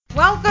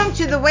Welcome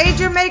to the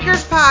Wager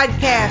Makers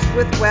Podcast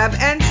with Web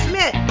and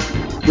Smitt.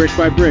 Brick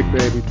by brick,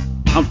 baby.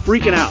 I'm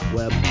freaking out,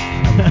 Web.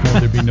 I was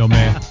told there'd be no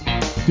man.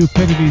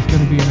 Stupidity's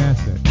going to be an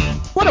asset.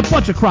 What a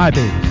bunch of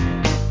crybabies.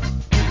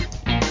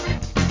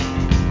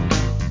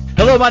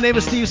 Hello, my name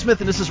is Steve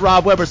Smith, and this is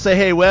Rob Weber. Say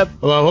hey, Web.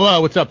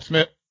 Hello. What's up,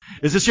 Smith?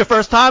 Is this your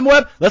first time,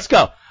 Web? Let's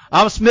go.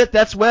 I'm Smith,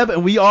 that's Webb,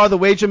 and we are the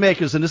Wager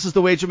Makers, and this is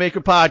the Wager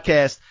Maker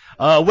Podcast.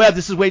 Webb,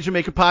 this is Wager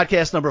Maker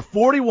Podcast number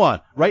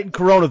 41, right in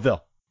Coronaville.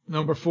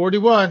 Number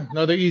 41,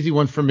 another easy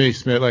one for me,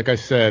 Smith. Like I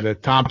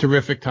said, Tom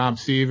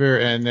Seaver,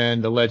 and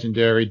then the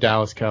legendary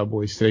Dallas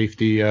Cowboys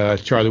safety,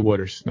 Charlie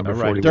Wooders, number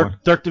 41.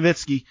 Dirk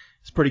Nowitzki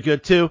is pretty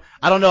good, too.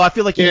 I don't know. I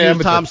feel like you knew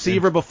Tom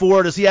Seaver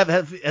before. Has he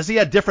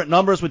had different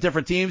numbers with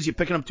different teams? You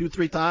picking him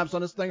 2-3 times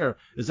on this thing, or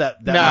is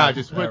that Nah,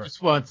 just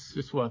once.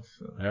 All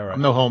right.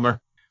 I'm no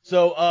homer.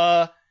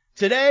 So,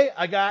 today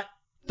I got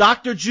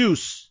Dr.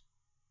 Juice.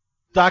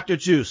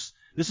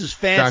 This is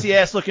fancy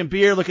ass looking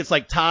beer. Look, it's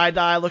like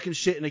tie-dye looking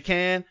shit in a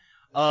can.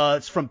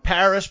 It's from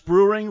Paris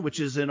Brewing,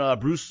 which is in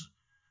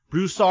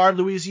Broussard,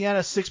 Louisiana.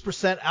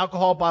 6%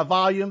 alcohol by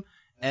volume,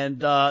 and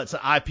it's an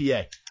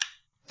IPA.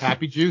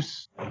 Happy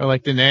Juice. I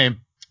like the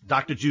name.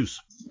 Dr. Juice.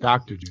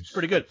 It's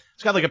pretty good.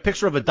 It's got like a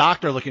picture of a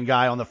doctor looking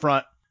guy on the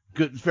front.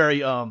 Good,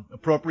 very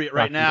appropriate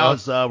right now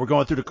as we're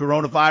going through the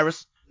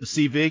coronavirus, the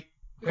CV.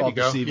 There you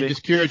go. You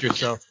just cured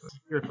yourself.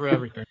 Cured for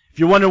everything. If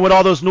you're wondering what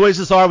all those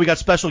noises are, we got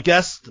special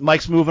guests.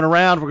 Mike's moving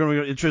around. We're going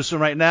to introduce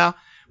him right now.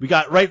 We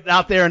got right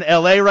out there in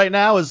L.A. right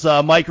now is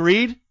Mike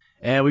Reed.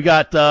 And we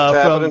got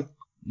what's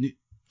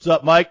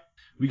up, Mike?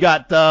 We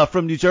got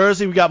from New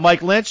Jersey, we got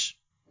Mike Lynch.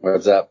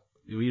 What's up?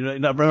 You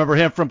remember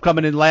him from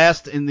coming in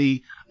last in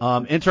the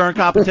intern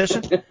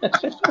competition?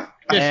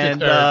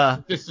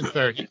 Distant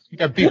third. You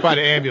got beat by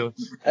the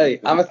ambulance. Hey,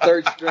 I'm a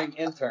third string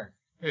intern.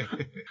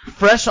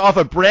 Fresh off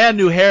a brand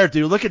new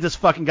hairdo. Look at this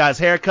fucking guy's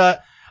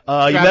haircut.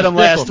 You met him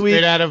last week.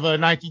 Straight out of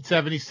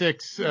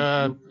 1976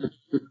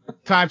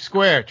 Times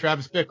Square.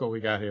 Travis Bickle we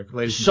got here.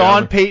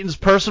 Sean Payton's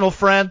personal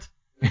friend,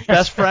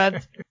 best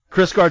friend,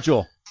 Chris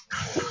Gargiule.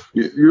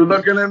 You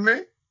looking at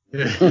me?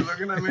 You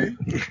looking at me?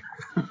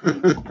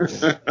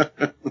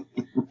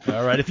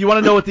 All right. If you want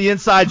to know what the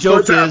inside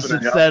joke is,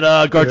 it's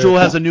that Gargiule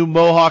has a new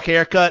mohawk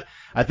haircut.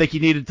 I think he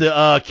needed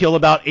to kill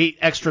about 8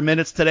 extra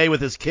minutes today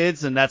with his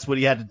kids, and that's what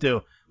he had to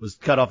do, was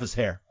cut off his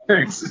hair.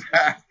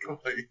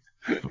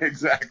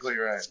 Exactly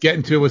right. It's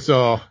getting to us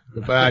all.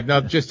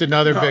 Just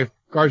another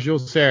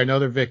Gargiule's hair,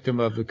 another victim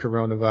of the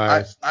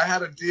coronavirus. I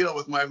had a deal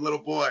with my little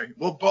boy.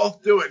 We'll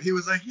both do it. He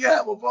was like,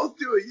 yeah, we'll both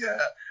do it, yeah.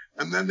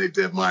 And then they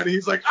did mine, and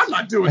he's like, I'm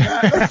not doing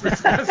that.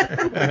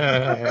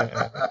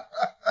 That's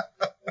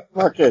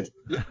Mark it.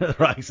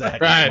 Right,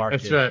 exactly.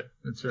 Right,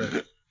 that's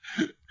right.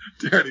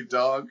 Dirty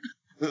dog.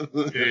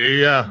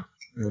 Yeah,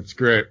 that's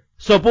great.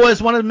 So,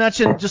 boys, wanted to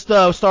mention, just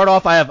start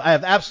off, I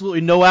have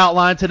absolutely no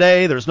outline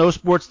today. There's no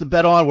sports to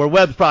bet on, where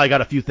Webb's probably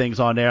got a few things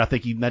on there. I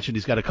think he mentioned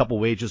he's got a couple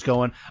wagers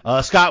going.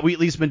 Scott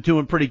Wheatley's been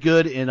doing pretty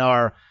good in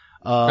our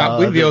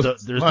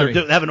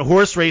they're having a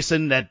horse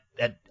racing at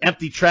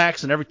empty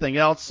tracks and everything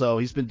else, so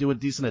he's been doing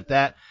decent at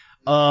that.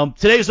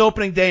 Today's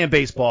opening day in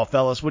baseball,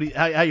 fellas.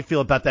 How you feel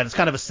about that? It's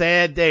kind of a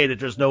sad day that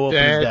there's no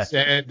opening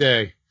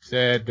day.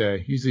 Sad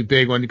day. Usually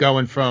big one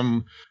going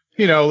from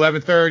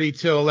 11:30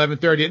 till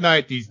 11:30 at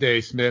night these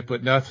days, Smith,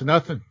 but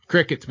nothing.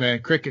 Crickets, man.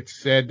 Crickets.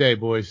 Sad day,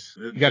 boys.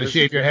 You got to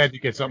shave your head to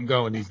get something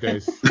going these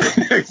days.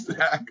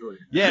 Exactly.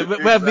 Yeah,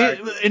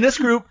 exactly. In this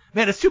group,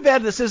 man, it's too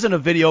bad this isn't a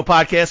video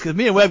podcast because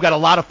me and Webb got a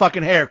lot of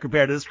fucking hair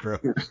compared to this crew.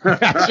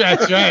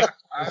 That's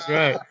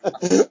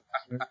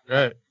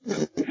right.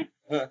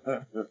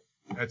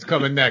 That's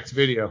coming next,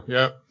 video.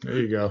 Yep, there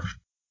you go.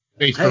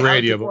 Face for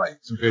radio.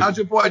 How'd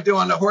your boy do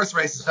on the horse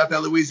races at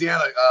that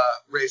Louisiana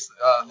race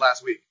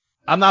last week?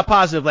 I'm not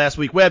positive last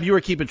week. Webb, you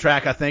were keeping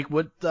track, I think.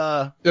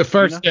 The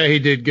first day he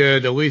did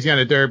good. The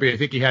Louisiana Derby, I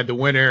think he had the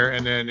winner,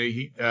 and then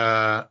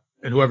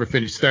and whoever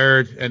finished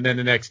third, and then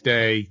the next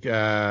day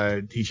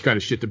he kind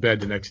of shit the bed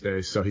the next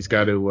day, so he's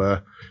got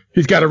to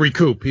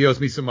recoup. He owes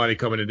me some money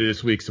coming into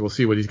this week, so we'll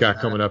see what he's got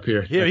coming up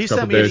here. Here, he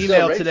sent me an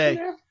email today.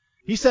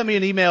 He sent me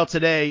an email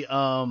today,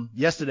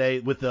 yesterday,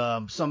 with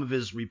some of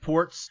his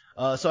reports.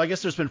 So I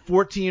guess there's been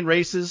 14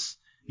 races.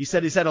 He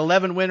said he's had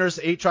 11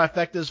 winners, 8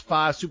 trifectas,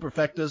 5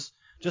 superfectas.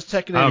 Just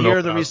checking in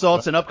here, the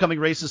results and upcoming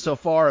races so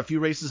far. A few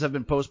races have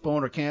been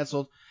postponed or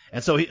canceled,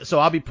 and so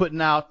I'll be putting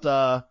out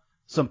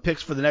some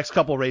picks for the next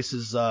couple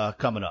races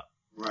coming up.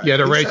 Right. Yeah,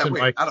 the racing.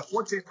 Out of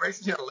 14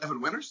 races, you had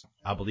 11 winners?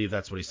 I believe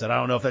that's what he said. I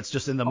don't know if that's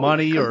just in the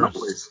money or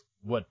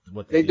what.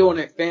 They doing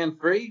it fan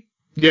free?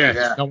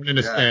 Yeah, no one in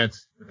the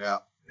stands. Yeah.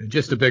 And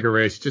just a bigger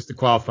race, just the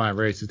qualifying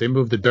races. They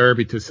moved the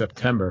Derby to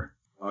September.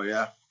 Oh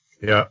yeah.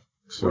 Yeah.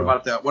 So what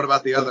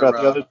about the other?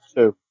 Other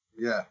two?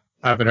 Yeah.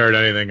 I haven't heard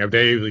anything.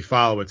 They usually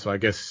follow it, so I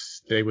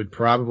guess they would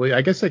probably.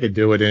 I guess they could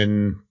do it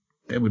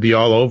it would be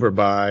all over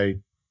by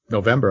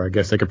November. I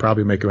guess they could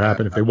probably make it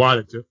happen if they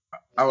wanted to.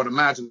 I would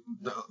imagine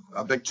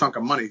a big chunk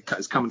of money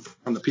is coming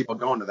from the people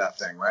going to that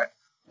thing, right?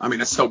 I mean,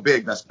 it's so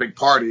big. That's a big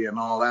party and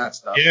all that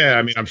stuff. Yeah,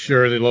 I mean, I'm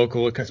sure the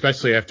local,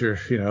 especially after,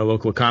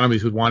 local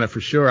economies would want it for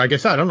sure. I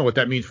guess I don't know what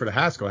that means for the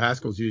Haskell.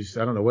 Haskell's used,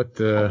 I don't know what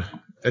the.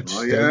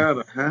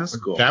 The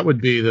Haskell. That would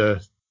be the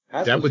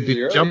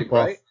jump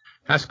off. Right?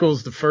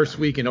 Haskell's the first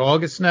week in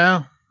August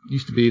now.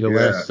 Used to be the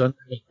last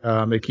Sunday.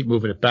 They keep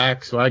moving it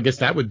back. So I guess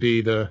that would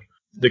be the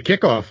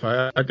kickoff.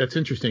 That's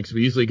interesting because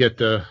we usually get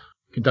the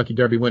Kentucky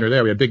Derby winner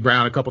there. We had Big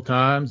Brown a couple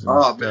times.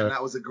 And, man,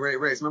 that was a great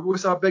race. Remember we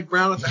saw Big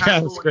Brown at the Haskell?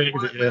 That was crazy.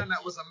 Man,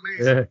 that was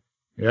amazing.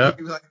 Yeah.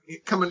 He was like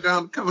coming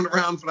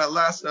around for that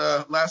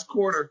last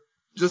quarter,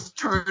 just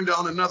turned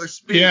on another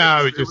speed.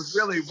 Yeah, it was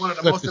really one of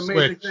the most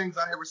amazing things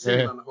I ever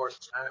seen on the horse.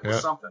 It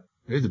was something.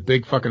 He's a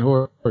big fucking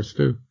horse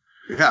too.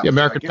 Yeah,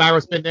 American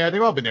Tyro's been there.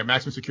 They've all been there.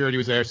 Maximum Security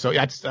was there. So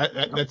yeah, I just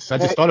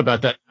thought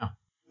about that now.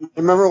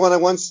 Remember when I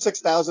won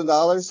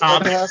 $6,000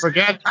 at the Haskell?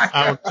 Forget.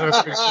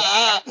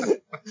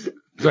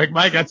 It's like,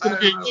 Mike, that's going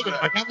to be a big one.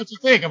 Like, how much you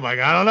think? I'm like,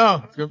 I don't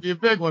know. It's going to be a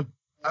big one.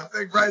 I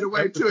think right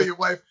away, too, your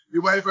wife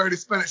already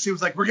spent it. She was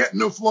like, we're getting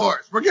new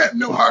floors. We're getting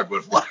new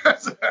hardwood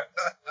floors.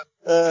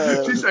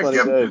 She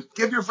said,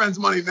 give your friends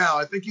money now.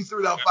 I think you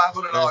threw down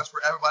 $500 for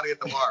everybody at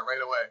the bar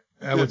right away.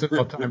 That was an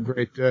all-time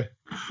great day.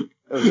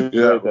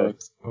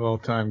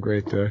 All-time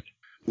great day.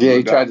 Yeah,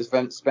 he tried to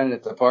spend it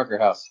at the Parker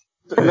house.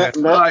 He laid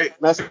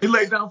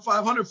down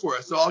 $500 for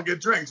us, so I'll get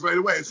drinks right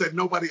away and said,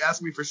 nobody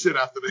asked me for shit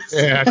after this.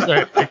 Yeah, that's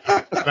right.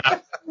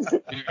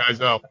 You guys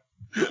know.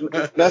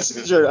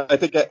 Messenger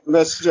had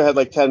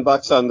like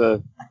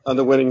 $10 on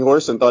the winning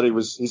horse and thought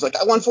he's like,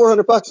 I won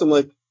 $400. I'm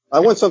like,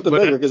 I want something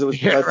bigger because it was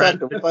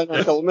trifecta. We'll find out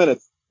in a couple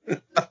minutes. Yeah,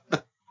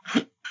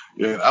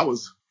 that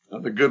was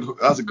a good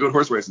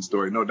horse racing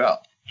story, no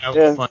doubt. That was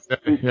a fun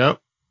day.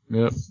 Yep.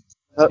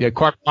 Yeah,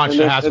 carte blanche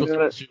to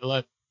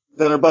Haskell.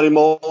 Then our buddy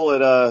Mole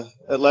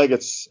at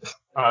Leggett's.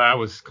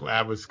 Oh, that's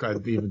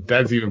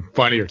even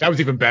funnier. That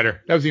was even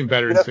better. That was even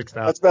better than $6,000.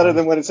 That's better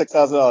than winning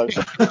 $6,000.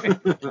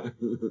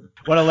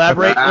 Want to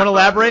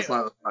elaborate?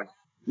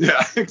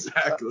 Yeah,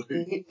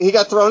 exactly. He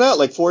got thrown out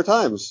like 4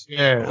 times.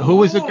 Yeah. Who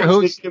was it?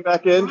 Who came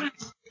back in?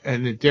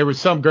 And there was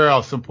some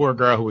poor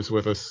girl who was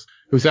with us.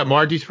 Was that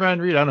Margie's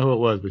friend, Reed? I don't know who it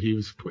was, but he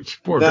was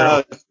poor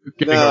girl.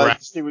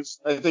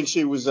 I think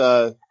she was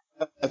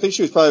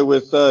probably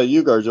with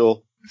you,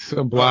 Gargiule.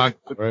 Some blonde,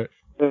 right?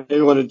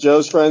 Maybe one of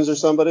Joe's friends or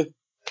somebody.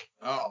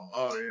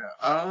 Oh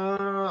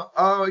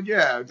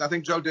yeah. I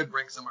think Joe did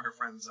bring some of her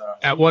friends.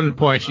 At one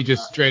point, she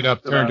just straight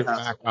up turned her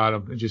back on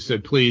him and just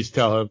said, "Please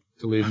tell him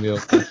to leave me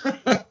alone."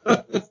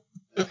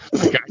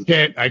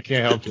 I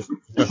can't help you.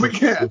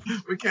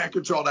 We can't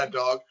control that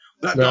dog.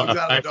 That dog's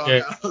out of the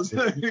doghouse.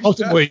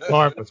 Ultimately,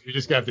 harmless. We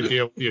just got to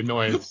deal with the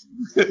annoyance.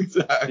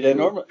 Exactly. Yeah,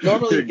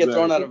 normally you get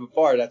thrown out of a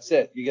bar. That's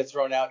it. You get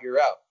thrown out, you're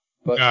out.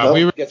 But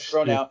he gets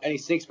thrown out, and he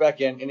sneaks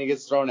back in, and he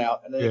gets thrown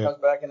out, and then he comes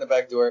back in the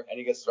back door, and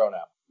he gets thrown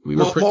out.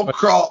 Mole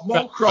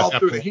crawled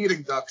through the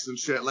heating ducts and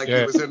shit like he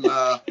was in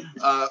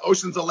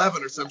Ocean's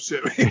 11 or some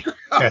shit.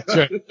 That's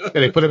right. Yeah,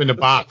 they put him in the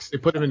box. They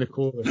put him in the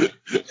cooler.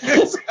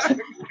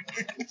 Exactly.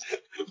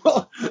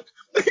 Well,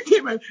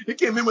 he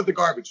came in with the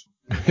garbage.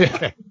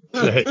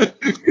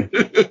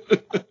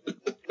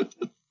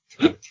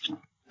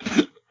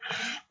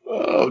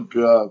 Oh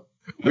God.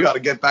 We got to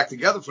get back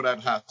together for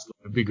that Haskell.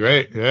 That'd be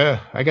great.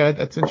 Yeah,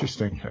 that's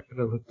interesting. I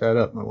gotta look that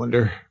up. I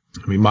wonder.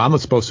 I mean,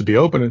 Mama's supposed to be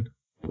opening,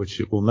 which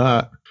it will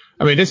not.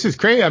 I mean, this is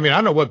crazy. I mean, I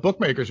don't know what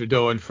bookmakers are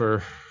doing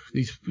for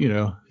these,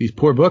 these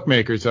poor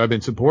bookmakers I've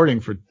been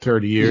supporting for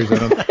 30 years. I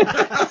don't.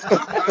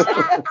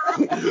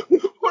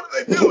 What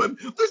are they doing?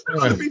 They're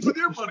still on the beach with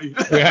your money.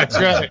 Yeah, that's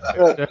right.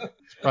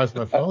 Surprised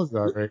my phone's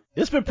not right.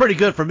 It's been pretty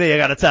good for me, I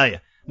got to tell you.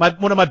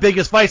 One of my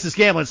biggest vices is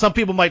gambling. Some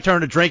people might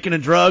turn to drinking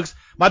and drugs.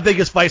 My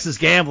biggest vice is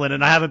gambling,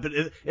 and I haven't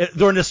been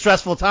during this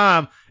stressful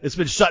time. It's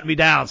been shutting me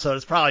down, so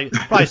it's probably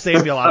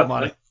saved me a lot of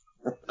money.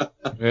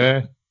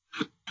 Yeah.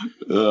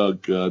 Oh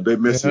God, they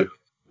miss you.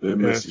 They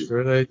miss you.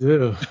 Sure they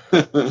do.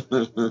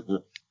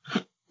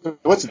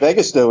 What's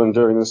Vegas doing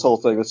during this whole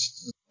thing?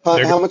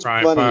 How much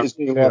money is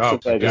being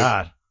lost in Vegas?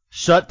 God,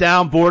 shut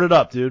down, boarded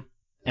up, dude.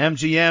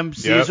 MGM,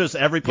 Caesars,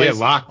 every place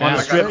locked down. on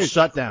the strip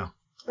shut down.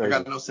 I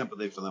got no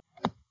sympathy for them.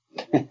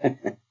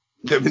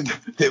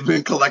 They've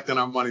been collecting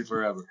our money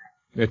forever.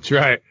 That's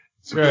right.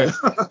 That's right.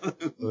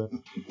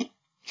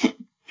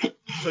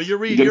 So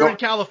you're in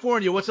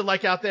California. What's it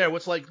like out there?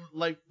 What's like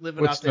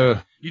living out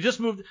there? You just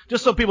moved.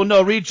 Just so people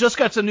know, Reed just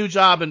got a new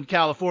job in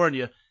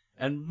California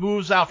and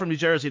moves out from New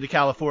Jersey to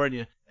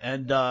California.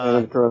 And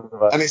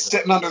he's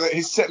sitting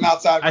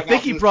outside. I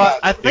think he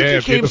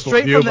came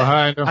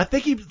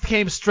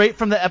straight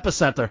from the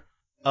epicenter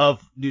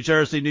of New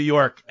Jersey, New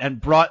York, and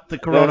brought the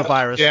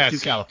coronavirus to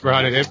California.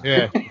 Brought it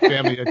in.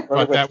 Family had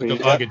brought that with the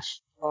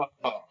luggage.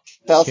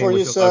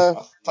 California's. I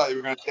thought you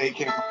were going to say he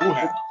came from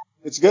Wuhan.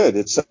 It's good.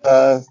 It's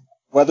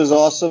weather's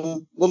awesome. A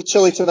little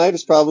chilly tonight.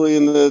 It's probably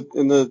in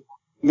the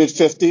mid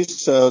 50s,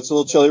 so it's a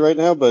little chilly right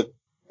now, but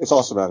it's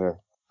awesome out here.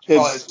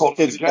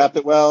 Kids adapt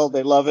it well.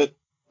 They love it.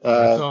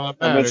 I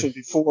mentioned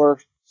before,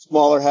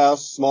 smaller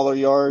house, smaller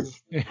yard,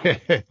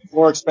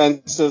 more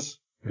expensive.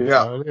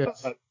 Yeah.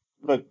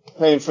 But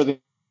paying for the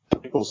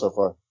cool so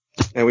far.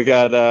 And we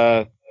got,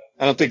 I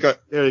don't think,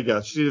 there you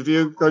go. See the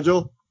view,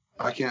 Gargiule?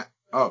 I can't.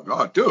 Oh,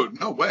 God, dude,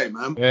 no way,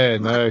 man. Yeah,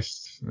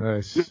 nice.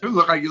 You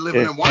look like you're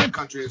living in wine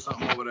country or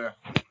something over there.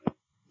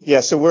 Yeah,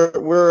 so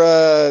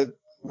we're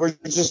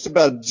just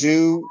about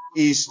due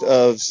east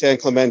of San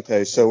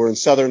Clemente, so we're in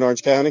southern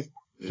Orange County.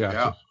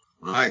 Yeah.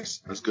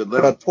 Nice. That's good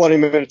living. About 20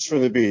 minutes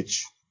from the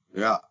beach.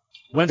 Yeah.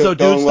 When's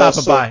O'Dude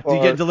stopping by? Do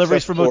you get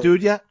deliveries from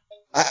O'Dude yet?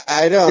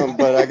 I don't,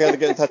 but I got to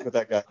get in touch with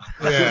that guy.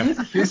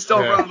 Yeah. He's still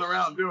running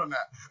around doing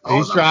that.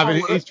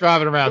 He's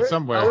driving around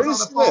somewhere. I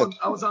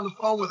was on the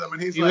phone with him,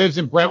 and he lives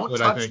in Brentwood, don't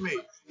touch I think. me.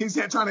 He's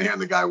trying to hand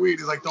the guy weed.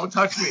 He's like, don't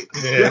touch me.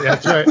 Yeah,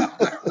 that's right.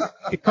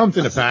 It comes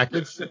in a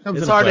package.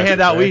 It's hard to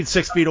hand out weed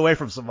 6 feet away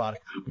from somebody.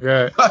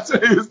 Yeah. That's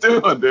what he was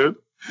doing, dude.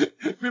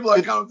 People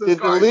are coming to his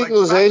car. Did the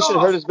legalization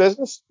hurt his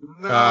business?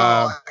 No,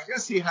 I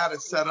guess he had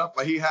it set up,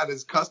 but he had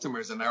his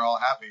customers, and they're all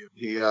happy.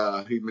 He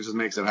just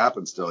makes it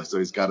happen still. So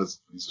he's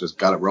just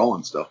got it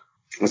rolling still.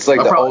 It's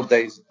like the old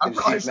days in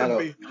Sheep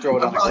Meadow. Throw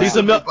it on the He's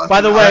a milk.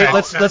 By the way,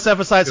 let's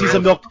emphasize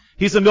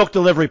he's a milk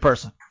delivery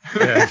person.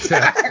 Yeah,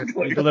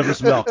 exactly. He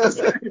delivers milk. I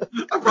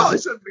probably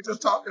shouldn't be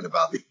just talking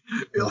about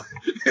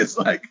it's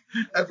like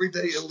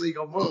everyday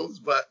illegal moves,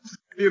 but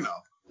we're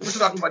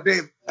talking about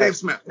Dave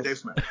Smith.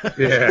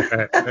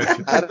 Yeah.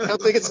 I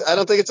don't think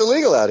it's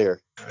illegal out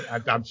here.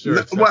 I'm sure.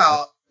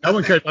 No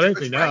one cares about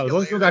anything now. As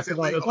long as it's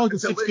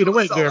 6 feet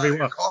away, do whatever you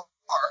want.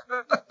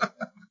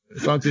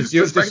 As long as it's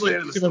you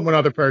and one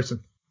other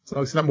person. As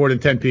long as it's not more than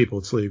 10 people,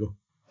 it's legal.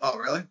 Oh,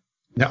 really?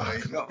 No. There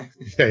you go.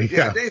 There you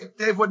go.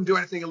 Dave wouldn't do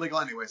anything illegal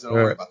anyway, so don't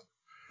worry about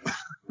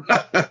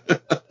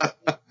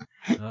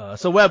it.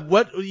 So Webb,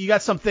 what you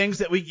got? Some things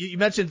that you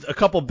mentioned, a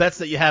couple bets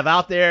that you have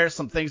out there,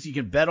 some things you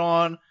can bet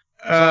on.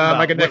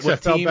 I got an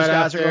XFL bet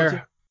out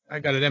there. I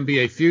got an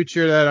NBA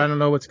future that I don't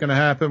know what's going to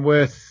happen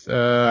with.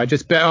 I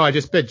just bet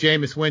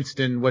Jameis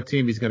Winston what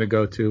team he's going to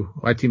go to.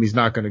 What team he's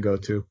not going to go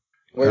to.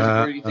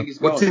 Where do you think he's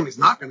going? What team he's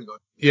not going to go to?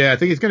 Yeah, I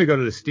think he's going to go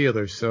to the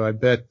Steelers. So I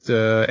bet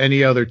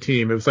any other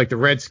team. It was like the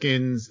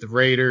Redskins, the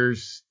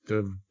Raiders,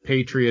 the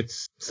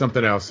Patriots,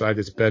 something else. I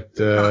just bet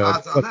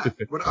odds on that?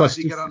 What odds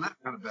do you get on that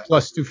kind of bet?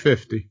 Plus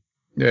 250.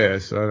 Yeah,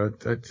 so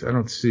I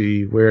don't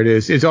see where it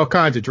is. It's all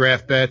kinds of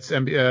draft bets.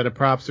 The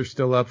props are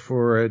still up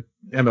for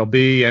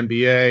MLB,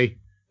 NBA.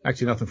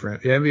 Actually, nothing for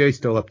NBA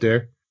still up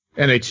there.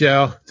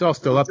 NHL, it's all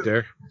still up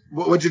there.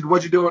 What'd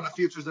you do on the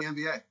futures of the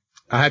NBA?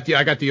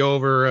 I got the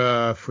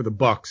over for the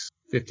Bucks,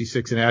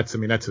 56 and a half. I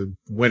mean, that's a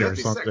winner.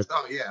 56.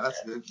 Oh yeah,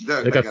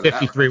 they got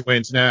 53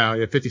 wins now.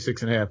 Yeah,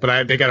 56 and a half.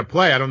 But they got to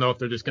play. I don't know if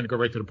they're just going to go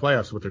right to the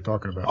playoffs. What they're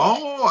talking about.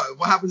 Oh,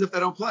 what happens if they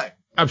don't play?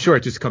 I'm sure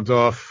it just comes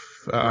off.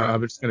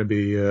 It's going to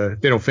be.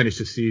 They don't finish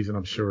the season.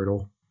 I'm sure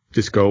it'll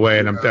just go away.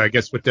 And I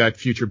guess with that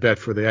future bet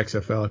for the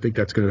XFL, I think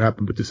that's going to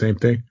happen with the same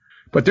thing.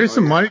 But there's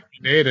some money to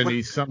be made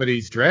in some of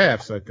these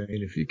drafts. I think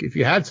if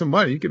you had some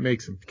money, you could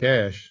make some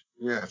cash.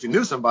 Yeah, if you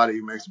knew somebody,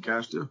 you make some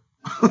cash too.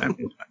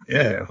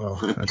 Yeah, well,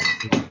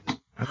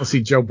 I don't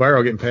see Joe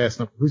Burrow getting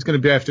past. Who's going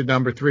to be drafted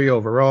number 3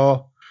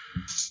 overall?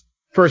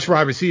 First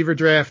wide receiver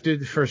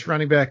drafted, first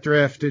running back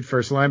drafted,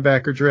 first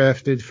linebacker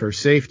drafted,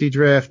 first safety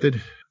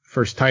drafted,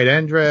 first tight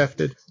end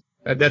drafted.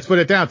 That's what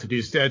it's down to.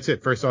 That's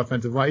it. First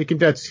offensive line.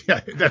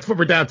 That's what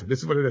we're down to. This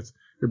is what it is.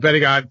 You're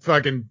betting on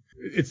fucking.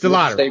 It's the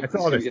lottery. That's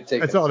all this.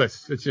 That's all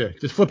this. That's it.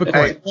 Just flip a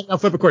coin. Now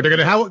flip a coin. They're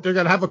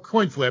gonna have a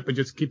coin flip and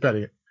just keep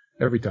betting it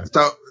every time.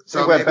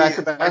 So maybe, back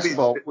to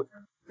basketball.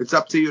 It's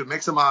up to you to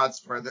make some odds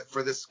for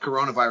this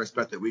coronavirus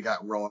bet that we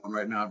got rolling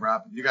right now,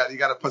 Rob. You got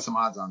to put some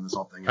odds on this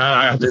whole thing.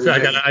 I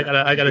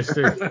gotta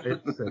see.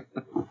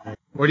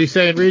 What are you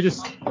saying,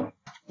 Regis?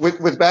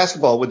 With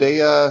basketball, would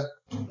they honor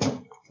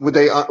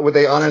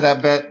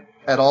that bet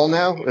at all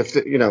now?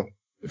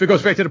 If it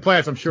goes straight to the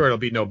playoffs, I'm sure it'll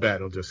be no bet.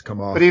 It'll just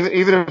come off. But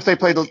even if they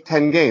play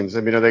 10 games,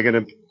 I mean, are they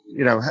going to,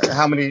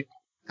 how many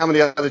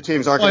other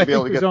teams aren't going to be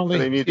able to get what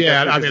they need to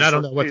get? I mean, I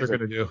don't know what they're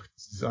going to do.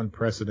 This is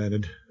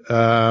unprecedented.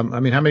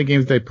 I mean, how many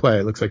games do they play?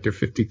 It looks like they're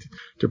 50.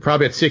 They're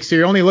probably at 60.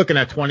 You're only looking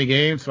at 20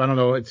 games, so I don't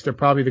know. They're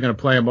probably either going to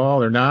play them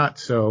all or not.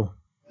 So.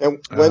 And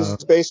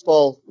when's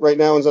baseball right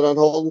now? Is it on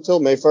hold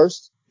until May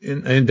 1st?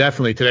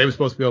 Indefinitely. Today was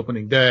supposed to be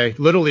opening day.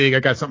 Little League,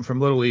 I got something from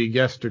Little League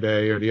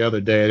yesterday or the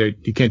other day.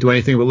 You can't do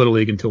anything with Little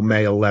League until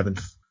May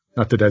 11th.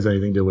 Not that has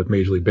anything to do with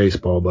Major League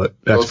Baseball, but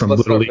that's from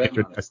Little League.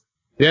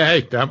 Yeah, hey,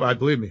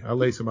 believe me, I'll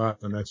lay some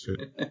odds on that shit.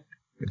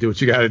 Do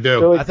what you got to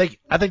do. I think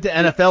the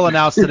NFL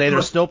announced today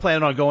they're still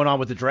planning on going on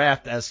with the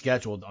draft as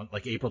scheduled on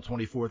like April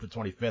 24th or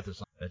 25th or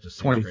something. That just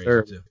seems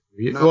 23rd. crazy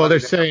too. Well, they're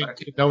saying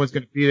no one's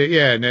going to be there.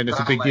 Yeah, and then there's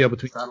a big deal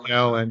between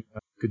Goodell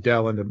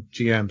and the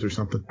GMs or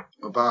something.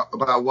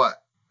 About what?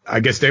 I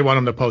guess they want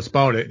him to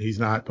postpone it. He's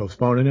not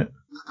postponing it.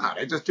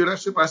 They just do that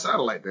shit by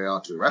satellite. They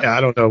ought to, right? Yeah,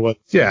 I don't know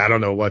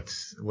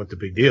what the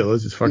big deal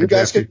is. It's fucking. You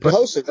guys can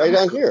host it right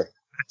down here.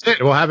 That's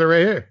it. We'll have it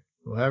right here.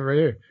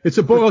 It's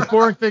the most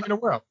boring thing in the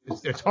world.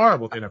 It's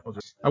horrible.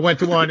 I went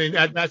to one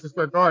at Madison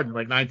Square Garden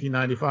like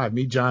 1995.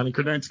 Me, Johnny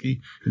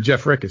Kradensky, and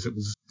Jeff Rickus. It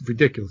was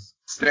ridiculous.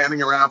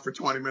 Standing around for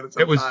 20 minutes.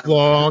 It was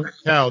long as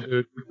hell,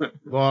 dude.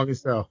 Long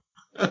as hell.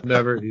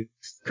 Never.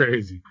 It's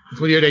crazy.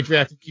 It's when year they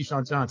drafted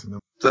Keyshawn Johnson, though.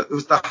 So it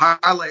was the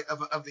highlight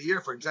of the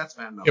year for a Jets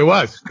fan, though. It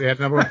was. They had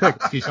the number one pick.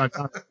 Keyshawn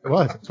Johnson. It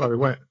was. That's why we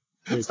went.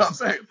 That's what I'm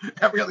saying.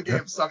 Every other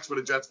game sucks for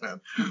the Jets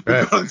fan.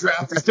 Right.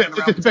 Draft, it's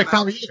the best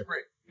time of year.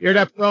 You're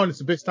that prone. It's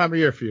the best time of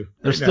year for you.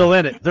 They're still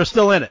in it. They're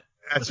still in it.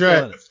 That's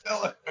right.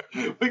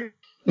 We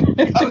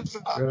got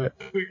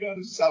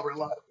to stop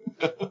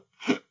relying.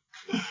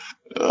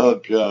 Oh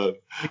God!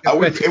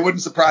 It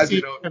wouldn't surprise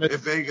me though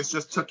if Vegas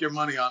just took your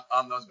money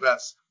on those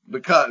bets,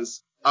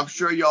 because I'm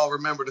sure y'all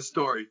remember the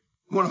story.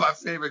 One of my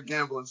favorite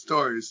gambling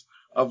stories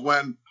of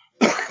when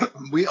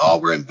we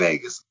all were in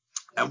Vegas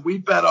and we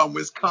bet on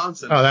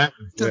Wisconsin to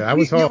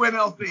beat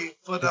UNLV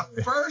for the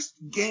first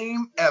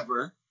game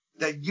ever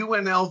that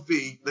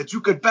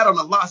you could bet on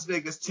a Las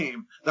Vegas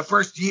team the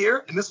first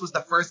year, and this was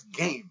the first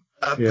game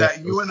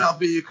that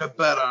UNLV you could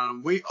bet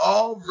on. We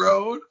all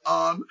rode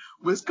on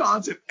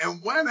Wisconsin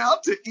and went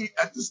out to eat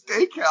at the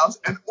steakhouse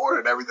and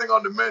ordered everything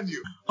on the menu.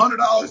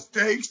 $100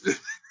 steaks.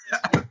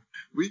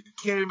 We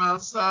came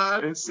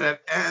outside and said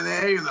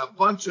NA and a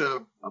bunch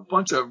of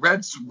red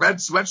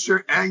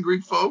sweatshirt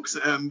angry folks,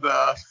 and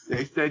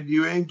they said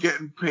you ain't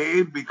getting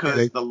paid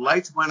because the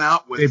lights went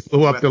out. They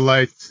blew up the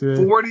lights.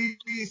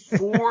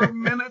 44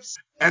 minutes,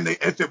 and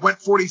if it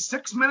went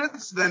 46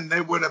 minutes, then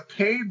they would have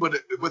paid, but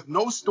with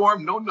no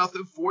storm, no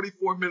nothing.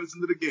 44 minutes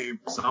into the game,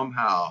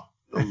 somehow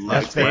the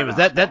lights went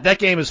out. That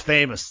game is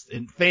famous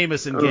in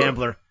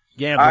gambler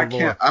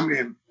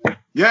lore.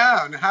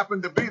 Yeah, and it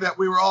happened to be that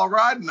we were all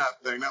riding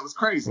that thing. That was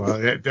crazy. Well,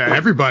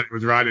 everybody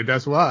was riding it.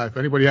 That's why. If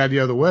anybody had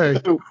the other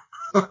way. So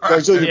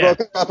you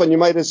broke up, and you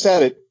might have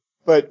said it,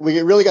 but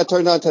we really got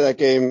turned on to that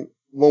game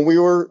when we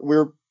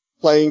were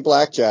playing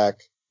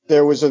blackjack.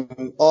 There was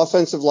an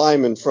offensive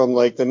lineman from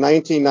like the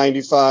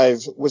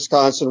 1995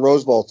 Wisconsin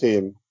Rose Bowl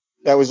team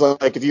that was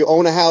like, if you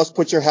own a house,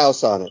 put your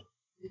house on it.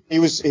 He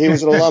was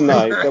an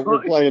alumni that we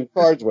were playing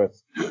cards with.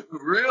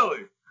 Really?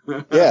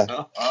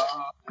 Yeah.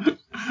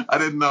 I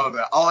didn't know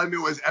that. All I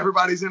knew is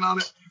everybody's in on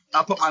it.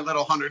 I put my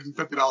little $150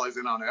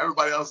 in on it.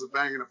 Everybody else is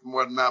banging it for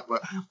more than that.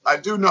 But I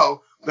do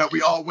know that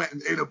we all went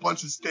and ate a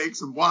bunch of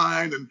steaks and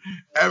wine and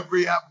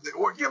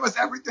or give us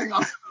everything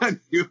on the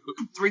menu.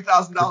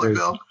 $3,000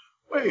 bill.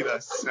 Wait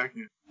a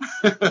second.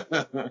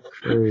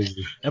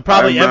 Crazy. And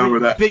probably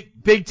every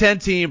Big Ten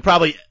team,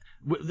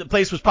 the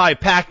place was probably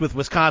packed with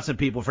Wisconsin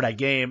people for that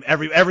game.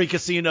 Every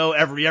casino,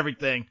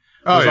 everything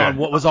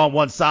was on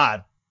one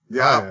side.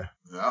 Yeah,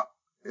 that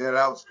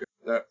was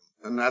good.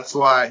 And that's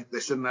why they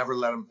should never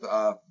let them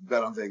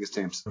bet on Vegas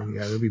teams.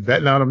 Yeah, they'll be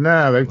betting on them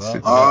now. The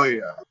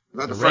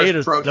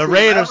Raiders. The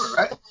Raiders, ever,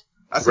 right?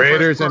 That's the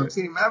Raiders first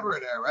pro team ever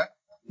there, right?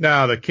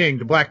 No,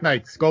 the Black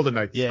Knights, Golden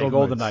Knights. Yeah,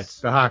 Golden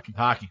Knights. The hockey.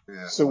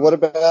 Yeah. So what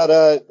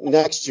about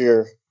next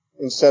year?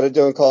 Instead of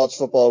doing college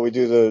football, we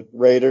do the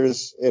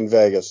Raiders in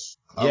Vegas.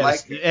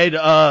 Yes. Hey,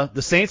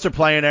 the Saints are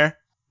playing there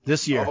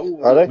this year.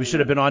 Oh, are they? We should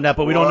have been on that,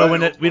 but we don't know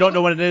when we don't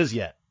know when it is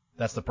yet.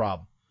 That's the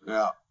problem.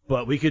 Yeah.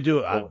 But we could do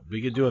it.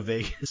 We could do a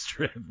Vegas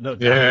trip. No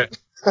doubt.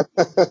 Yeah.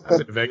 I've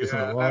been to Vegas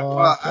I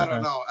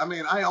don't know. I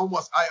mean, I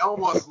almost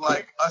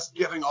like us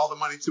giving all the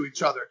money to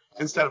each other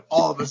instead of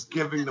all of us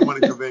giving the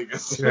money to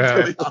Vegas. Yeah.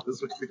 To be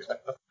honest with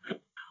you.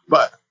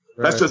 But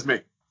that's just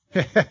me.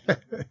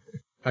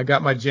 I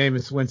got my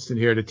Jameis Winston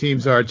here. The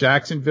teams are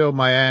Jacksonville,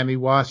 Miami,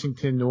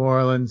 Washington, New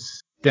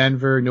Orleans,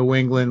 Denver, New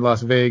England,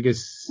 Las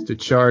Vegas, the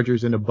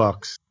Chargers, and the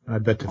Bucks. I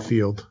bet the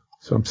field.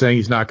 So I'm saying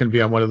he's not going to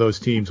be on one of those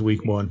teams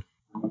week one.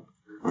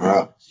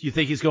 You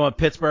think he's going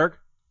Pittsburgh?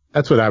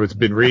 That's what I was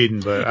been reading,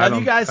 but have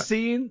you guys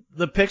seen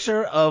the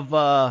picture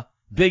of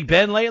Big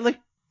Ben lately?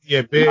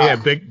 Yeah,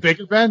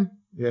 Bigger Ben.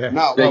 Yeah.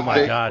 No, oh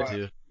my God,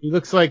 dude. He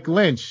looks like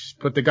Lynch,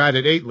 but the guy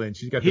that ate Lynch.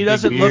 He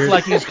doesn't look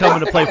like he's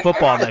coming to play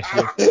football next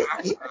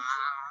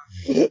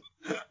year.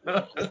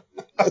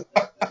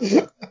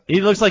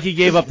 He looks like he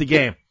gave up the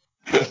game.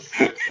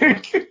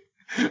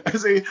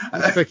 Looks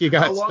like he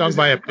got stung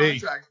by a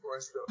bee.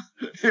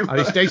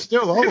 He stays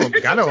still owe him.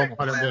 Got to owe him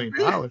 $100 million.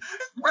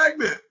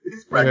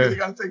 He's pregnant. He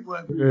got to take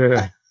blood.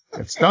 Yeah.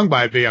 Got stung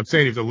by a bee. I'm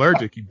saying he was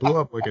allergic. He blew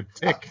up like a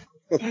tick.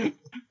 He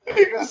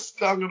got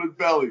stung on his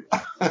belly.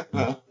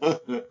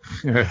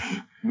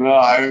 No,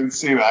 I haven't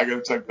seen it. I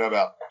got to check that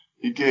out.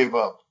 He gave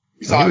up.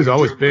 He was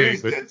always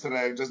big. But did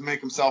today, just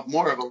make himself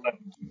more of a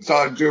legend.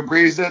 Saw Drew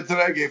Brees did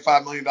today. Gave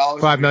 $5 million.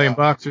 $5 million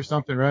bucks or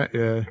something, right?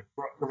 Yeah.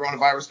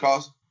 Coronavirus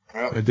cost.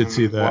 Yep. I did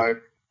see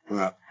that.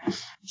 Yeah.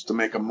 Just to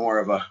make him more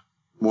of a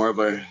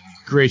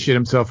ingratiate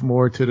himself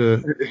more to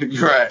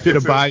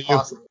the bayou.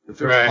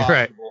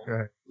 Right.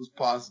 It was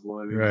possible,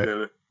 and he did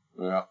it.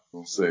 Yeah,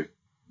 we'll see.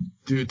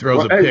 Dude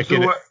throws a pick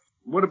in it.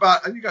 What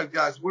about you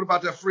guys? What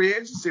about that free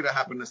agency that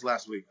happened this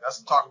last week?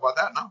 Let's talk about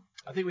that now.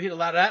 I think we hit a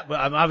lot of that, but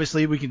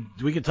obviously we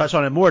can touch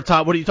on it more.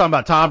 Tom, what are you talking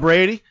about? Tom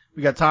Brady?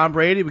 We got Tom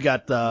Brady. We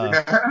got Tom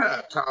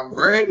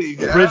Brady.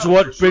 Yeah,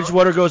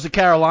 Bridgewater goes to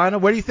Carolina.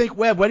 Where do you think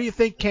Webb? Where do you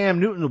think Cam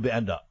Newton will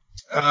end up?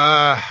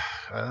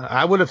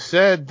 I would have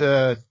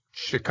said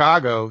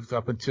Chicago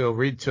up until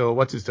Nick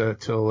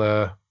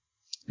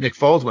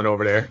Foles went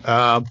over there.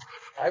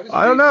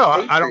 I don't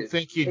know. I don't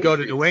think he'd go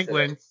to New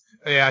England.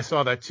 Yeah, I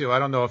saw that too. I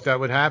don't know if that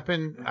would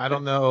happen. I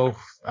don't know.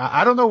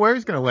 I don't know where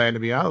he's going to land, to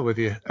be honest with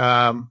you.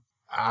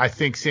 I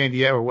think San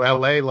Diego or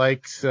LA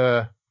likes,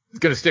 going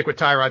to stick with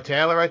Tyrod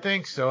Taylor, I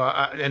think. So,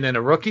 and then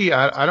a rookie.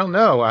 I don't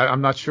know.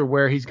 I'm not sure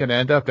where he's going to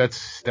end up.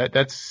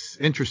 That's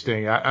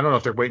interesting. I don't know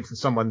if they're waiting for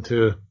someone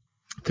to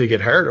get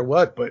hurt or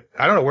what, but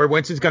I don't know where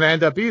Winston's going to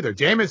end up either.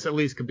 Jameis at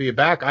least could be a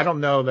back. I don't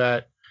know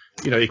that,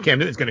 Cam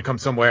Newton's going to come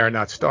somewhere and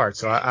not start.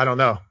 So I don't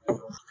know.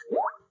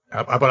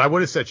 But I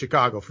would have said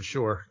Chicago for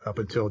sure up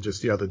until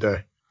just the other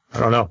day. I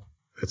don't know.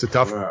 It's a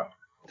tough one.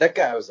 That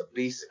guy was a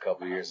beast a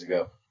couple years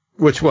ago.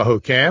 Who,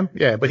 Cam?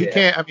 Yeah, but he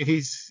can't. I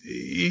mean,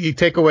 you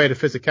take away the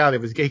physicality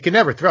of his game. He can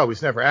never throw.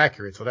 He's never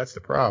accurate, so that's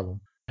the problem.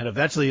 And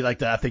eventually, I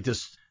think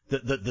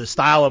the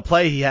style of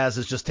play he has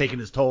is just taking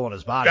his toll on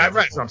his body. Right,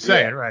 that's what I'm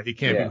saying. Right, he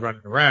can't be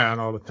running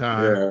around all the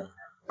time. Yeah,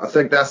 I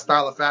think that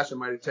style of fashion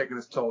might have taken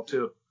his toll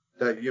too.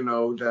 That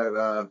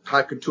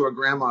high couture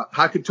grandma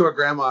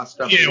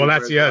stuff. Yeah, well,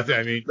 that's the other thing.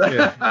 I mean,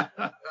 yeah.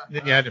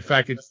 Then you add the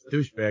fact it's a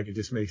douchebag, it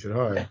just makes it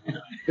hard.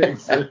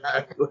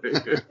 Exactly.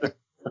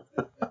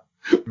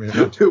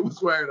 Dude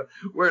was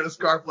wearing a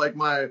scarf like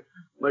my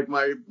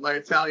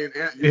Italian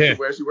aunt used to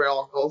wear. She wear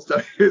all old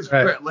stuff. These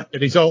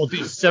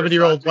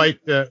 70-year-old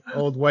white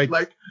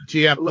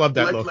GM loved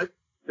that look.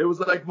 It was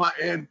like my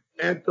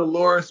Aunt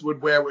Dolores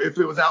would wear if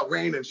it was out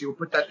raining. She would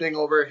put that thing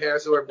over her hair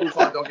so her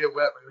bouffant don't get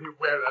wet. He would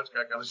wear that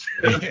kind of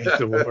shit. Aunt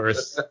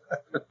Dolores.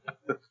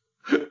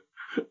 I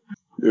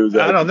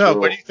don't know.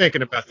 What are you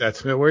thinking about that,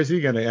 Smith? Where's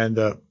he going to end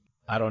up?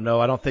 I don't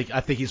know. I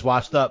think he's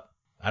washed up.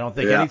 I don't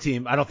think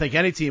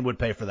any team would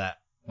pay for that.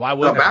 Why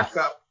would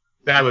backup?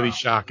 That would be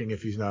shocking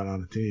if he's not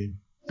on the team.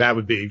 That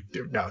would be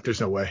there's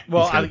no way.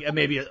 Well,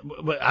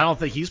 but I don't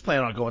think he's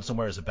planning on going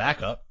somewhere as a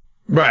backup.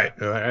 Right.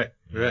 I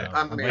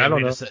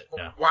don't know.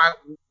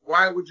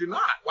 Why would you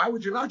not? Why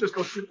would you not just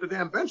go sit the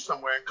damn bench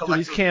somewhere and collect?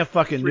 Dude, he's Cam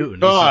fucking Newton.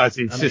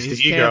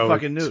 He's Cam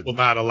fucking Newton. Will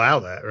not allow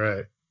that,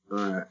 right?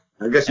 All right.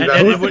 I guess you are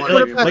you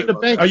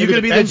going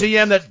to be the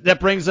GM that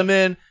brings him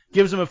in,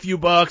 gives him a few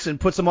bucks, and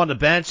puts him on the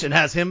bench, and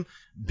has him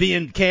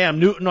being Cam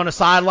Newton on the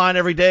sideline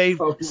every day,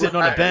 sitting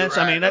on the bench?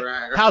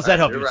 How's that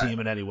help your team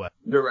in any way?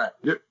 You're right.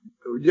 You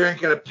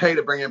ain't going to pay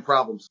to bring in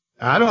problems.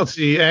 I don't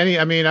see any.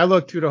 I mean, I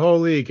looked through the whole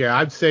league here.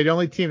 I'd say the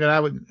only team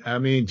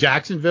that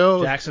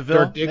Jacksonville,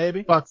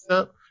 maybe. Fucks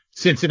up.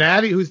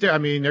 Cincinnati, who's there? I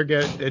mean,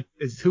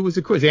 who was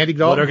the quiz? Andy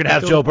Dalton? Well, they're going to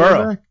have Joe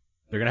Burrow.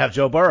 They're going to have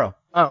Joe Burrow.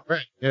 Oh,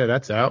 right. Yeah,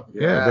 that's out.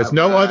 Yeah, there's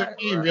no other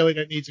team really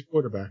that needs a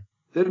quarterback.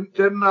 Didn't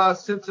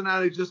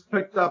Cincinnati just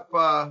picked up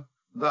the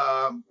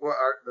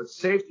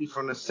safety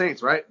from the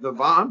Saints, right? The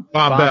Von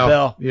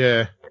Bell.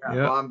 Yeah.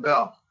 Von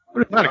Bell. A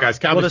lot of guys.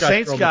 The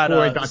Saints got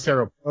the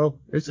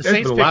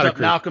Saints picked up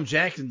Malcolm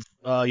Jenkins,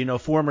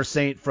 former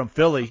Saint from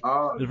Philly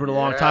for a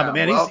long time. But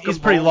man, he's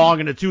pretty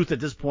long in the tooth at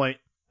this point.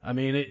 I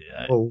mean,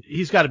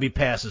 he's got to be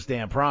past his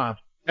damn prime.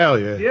 Hell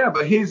yeah. Yeah,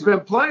 but he's been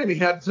playing. He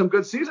had some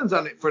good seasons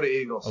for the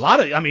Eagles.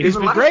 He's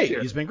been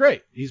great. He's been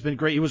great. He's been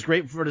great. He was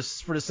great for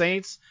the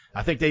Saints.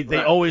 I think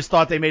they always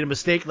thought they made a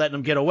mistake letting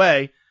him get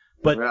away.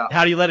 But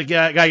how do you let a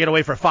guy get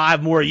away for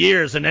 5 more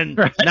years and then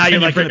now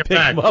you're like going to pick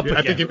him up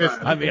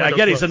again? I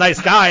get he's a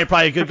nice guy,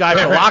 probably a good guy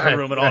for the locker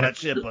room and all that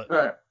shit,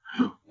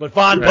 but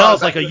Von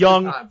Bell's like a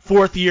young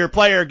 4th-year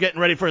player getting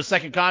ready for a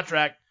second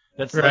contract.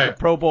 That's like a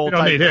Pro Bowl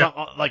type.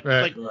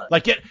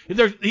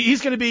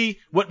 He's going to be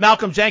what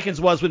Malcolm Jenkins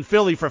was with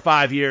Philly for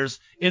 5 years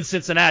in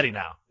Cincinnati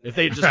now. If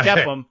they just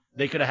kept him,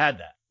 they could have had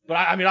that. But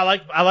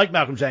I like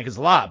Malcolm Jenkins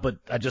a lot, but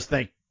I just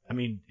think,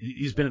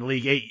 he's been in the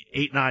league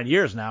 8-9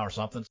 years now or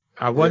something.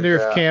 I wonder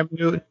if Cam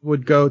Newton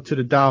would go to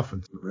the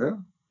Dolphins. Yeah.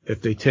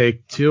 If they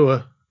take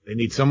Tua, they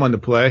need someone to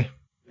play.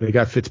 They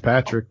got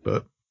Fitzpatrick,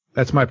 but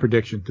that's my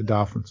prediction, the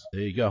Dolphins.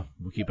 There you go.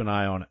 We'll keep an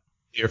eye on it.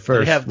 You're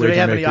first. Do they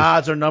have any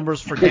odds or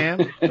numbers for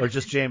Cam or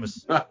just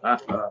Jameis?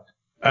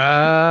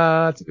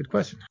 That's a good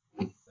question.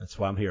 That's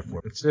what I'm here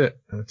for. That's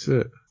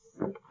it.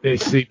 They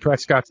see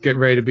Prescott's getting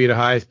ready to be the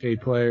highest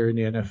paid player in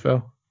the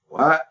NFL.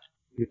 What?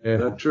 Yeah.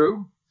 Is that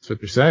true? That's what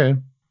they're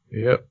saying.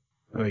 Yep.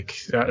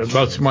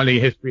 Most money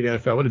in history in the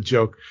NFL. What a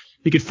joke.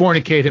 He could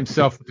fornicate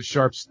himself with the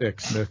sharp stick,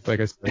 Smith,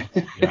 like I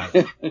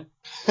said.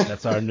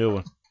 That's our new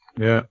one.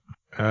 Yeah.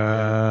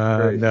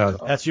 No.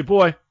 That's your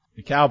boy,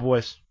 the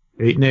Cowboys.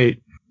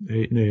 8-8.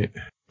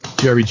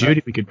 Jerry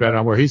Jeudy, we could bet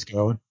on where he's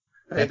going.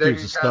 Hey, that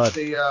dude's a stud.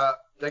 They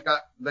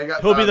got.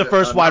 He'll be the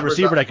first wide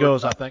receiver that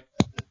goes, I think.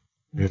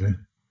 Yeah.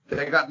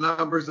 They got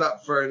numbers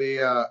up for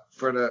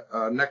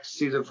the next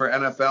season for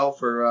NFL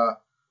for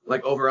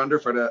over under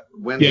for the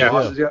wins and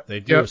losses yet. They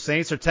do. Yep.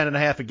 Saints are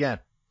 10.5 again.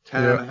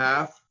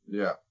 10.5.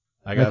 Yeah.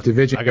 I got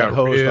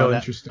hosed on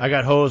that. I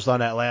got hosed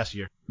on that last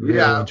year.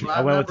 Yeah.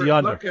 I went with the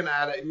under. Looking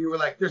at it, and you were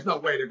like, "There's no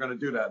way they're going to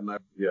do that." And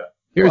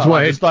Here's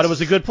why. I just thought it was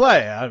a good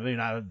play. I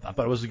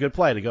thought it was a good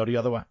play to go the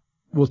other way.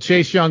 Will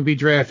Chase Young be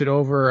drafted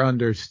over or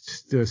under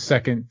the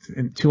second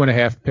and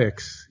 2.5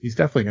 picks? He's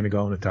definitely going to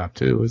go in the top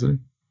 2, isn't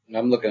he?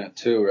 I'm looking at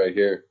 2 right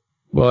here.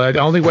 Well, the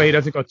only way he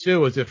doesn't go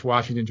 2 is if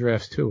Washington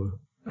drafts Tua.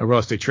 Or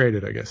else they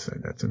traded, I guess.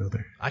 That's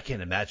another. I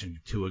can't imagine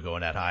Tua going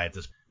that high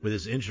with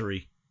his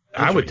injury.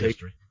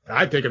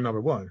 I'd take him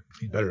number 1.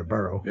 He's better than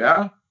Burrow.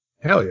 Yeah?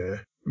 Hell yeah.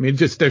 I mean,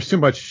 just there's too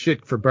much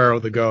shit for Burrow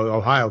to go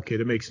Ohio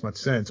kid. It makes much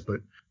sense,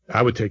 but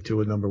I would take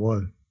Tua at number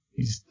 1.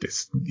 He's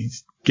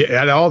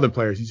out of all the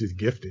players, he's just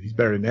gifted. He's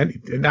better than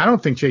any. And I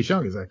don't think Chase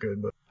Young is that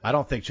good, but I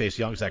don't think Chase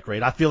Young's that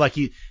great. I feel like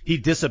he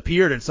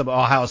disappeared in some of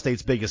Ohio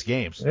State's biggest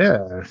games.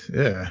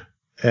 Yeah.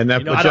 And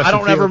that, I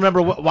don't ever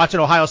remember watching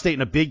Ohio State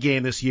in a big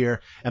game this year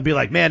and be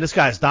like, man, this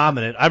guy's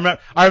dominant.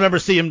 I remember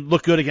seeing him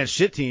look good against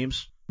shit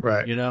teams.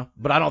 Right.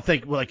 But I don't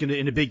think like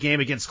in a big game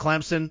against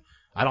Clemson,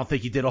 I don't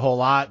think he did a whole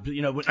lot.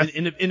 But,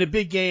 in the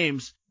big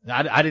games,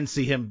 I didn't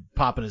see him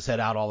popping his head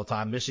out all the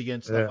time.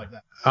 Michigan, stuff like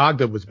that.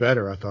 Ogda was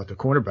better. I thought the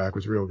cornerback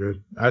was real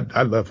good.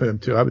 I love him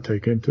too. I would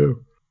take him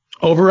too.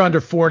 Over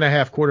under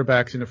 4.5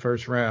 quarterbacks in the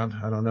first round.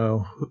 I don't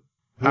know.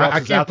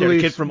 I can't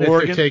believe the kid from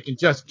Oregon they're taking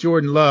just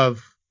Jordan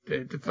Love.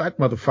 That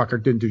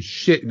motherfucker didn't do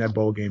shit in that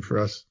bowl game for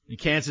us.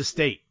 Kansas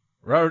State.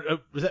 Was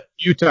that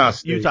Utah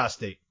State? Utah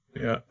State.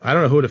 Yeah. I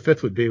don't know who the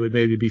fifth would be. Would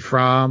maybe be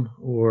Fromm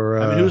or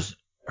who's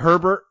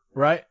Herbert,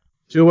 right?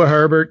 Tua,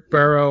 Herbert,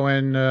 Burrow,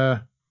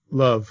 and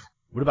Love.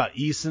 What about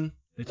Eason?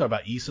 They talk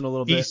about Eason a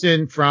little bit.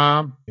 Eason,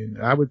 Fromm.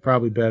 I would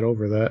probably bet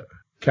over that.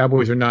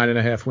 Cowboys are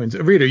 9.5 wins.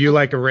 Reed, are you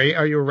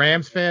are you a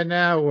Rams fan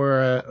now or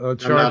a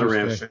Chargers fan? I'm not a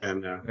Rams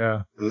fan now.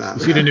 Yeah. I'm not.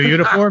 You see the new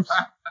uniforms?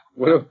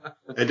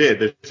 I did.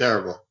 They're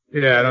terrible.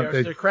 Yeah,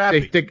 they're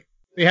crappy.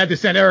 They had to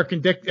send Eric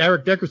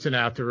Dickerson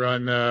out to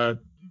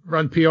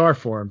run PR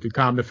for him to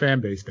calm the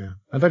fan base down.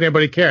 I thought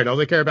anybody cared. All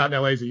they care about in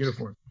LA is the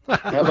uniform.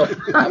 How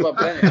about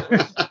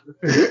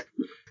Bennett?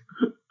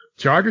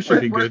 Chargers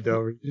should be good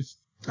though.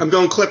 I'm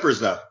going Clippers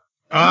though.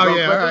 Oh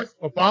yeah, all right.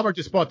 Well, Ballmer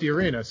just bought the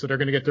arena, so they're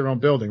going to get their own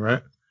building,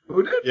 right?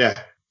 Who did? Yeah.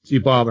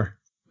 Steve Ballmer,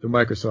 the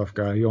Microsoft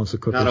guy. He owns the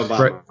Clippers. Not Obama.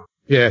 Right?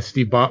 Yeah,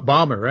 Steve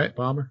Ballmer, right?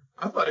 Ballmer.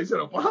 I thought he said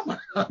Obama.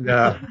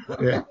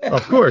 Yeah,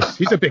 of course.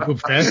 He's a big hoop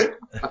fan.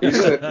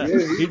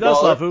 He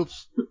does love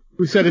hoops.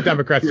 Who said the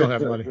Democrats don't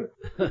have money?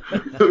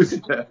 Who's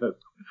that?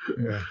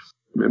 Yeah.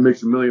 It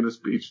makes $1 million a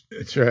speech.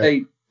 That's right.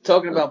 Hey,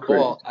 talking about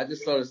ball, I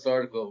just saw this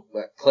article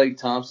about Klay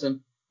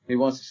Thompson. He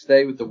wants to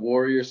stay with the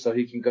Warriors so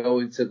he can go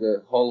into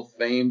the Hall of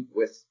Fame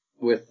with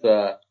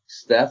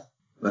Steph.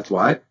 That's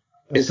why.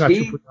 Is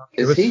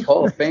he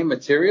Hall of Fame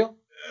material?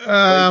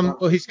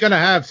 Well, he's gonna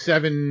have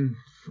 7.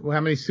 Well,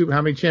 how many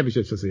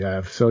championships does he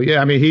have? So yeah,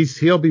 I mean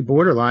he'll be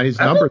borderline. His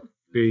number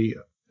would be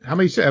how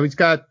many? He's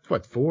got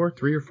what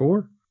 3 or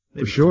 4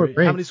 Maybe for sure.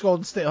 3. How many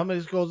Golden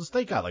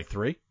State got? Like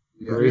 3.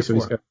 3. So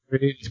he's got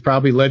 3. He's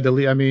probably led the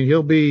league. I mean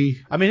he'll be.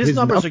 I mean his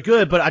numbers are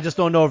good, but I just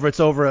don't know if it's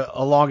over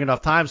a long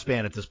enough time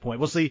span at this point.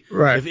 We'll see.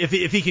 Right. If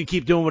he can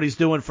keep doing what he's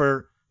doing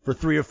for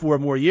 3 or 4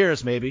 more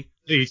years, maybe.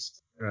 At least.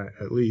 Right,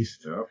 at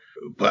least. Yeah.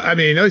 But I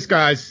mean, those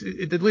guys,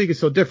 the league is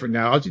so different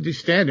now. All you do is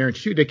stand there and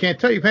shoot. They can't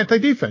tell you can't play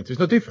defense. There's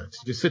no defense.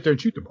 You just sit there and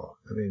shoot the ball.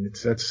 I mean,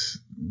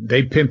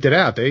 they pimped it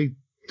out. They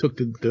took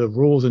the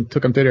rules and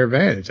took them to their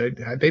advantage.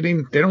 They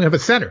don't have a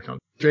center.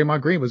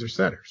 Draymond Green was their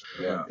center.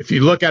 Yeah. If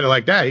you look at it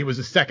like that, he was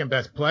the second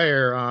best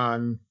player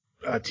on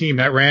a team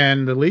that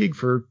ran the league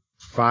for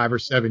 5 or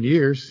 7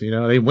 years. You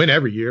know, they win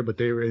every year, but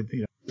they were,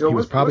 he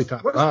was probably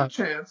top 5.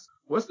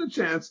 What's the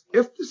chance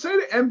if say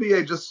the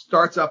NBA just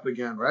starts up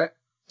again, right?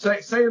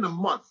 Say in a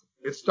month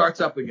it starts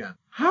up again.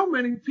 How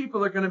many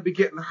people are going to be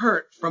getting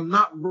hurt from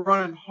not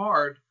running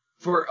hard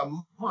for a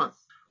month?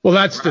 Well,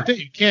 that's the thing.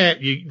 You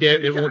can't.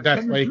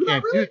 That's why you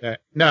can't do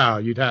that. No,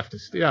 you'd have to.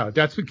 Yeah,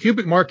 that's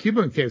what Mark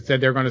Cuban said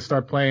they're going to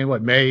start playing.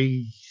 What,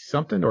 May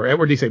something, or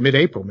what did he say?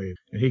 Mid-April maybe.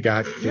 And he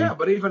got. Yeah,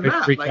 but even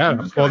that, like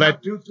that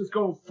dude's just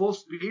going full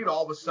speed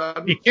all of a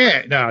sudden. You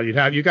can't. No, you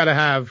got to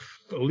have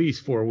at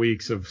least 4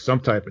 weeks of some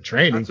type of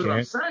training. That's what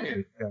I'm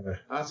saying.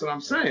 That's what I'm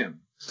saying.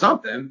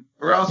 Something,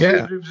 or else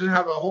you just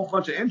have a whole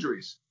bunch of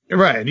injuries.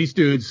 Right. These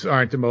dudes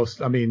aren't the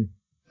most. I mean,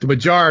 the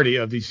majority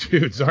of these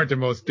dudes aren't the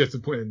most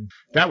disciplined.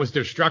 That was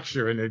their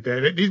structure, and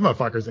these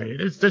motherfuckers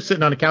ain't. They're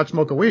sitting on the couch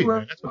smoking weed.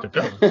 Man. That's what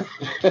they're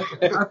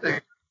doing. I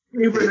think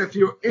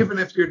even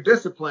if you're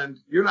disciplined,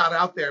 you're not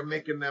out there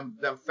making them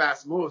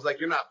fast moves. Like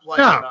you're not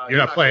playing. No, you're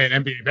not playing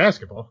NBA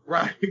basketball.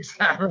 Right.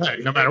 Exactly. Right.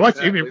 No matter what,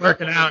 you're even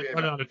working out,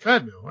 running on the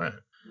treadmill. Right.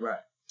 Right.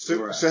 So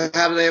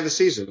how do they have a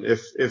season?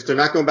 If they're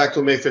not going back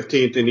till May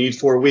 15th, they need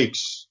 4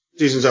 weeks.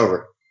 Season's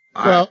over.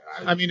 Well,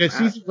 I mean, the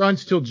season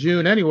runs till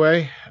June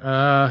anyway.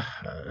 I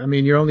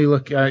mean, you're only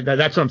looking at,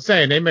 that's what I'm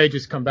saying. They may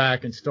just come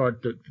back and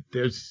start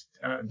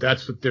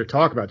that's what they're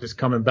talking about, just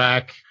coming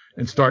back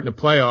and starting the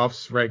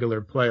playoffs,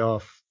 regular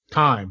playoff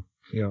time.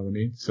 You know what I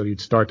mean? So you'd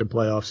start the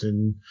playoffs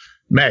in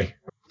May,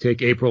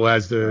 take April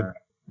as the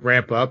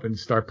ramp up and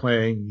start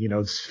playing,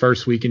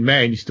 first week in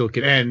May, and you still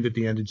could end at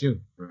the end of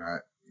June.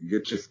 Right. You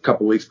get just a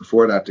couple weeks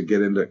before that to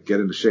get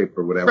into shape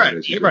or whatever it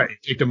is. Right.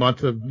 Take the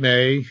month of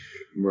May.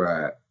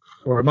 Right.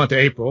 Or a month of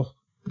April.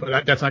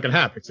 But that's not going to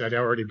happen because I'd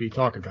already be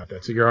talking about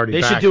that. So you're already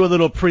They back. should do a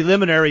little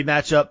preliminary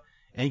matchup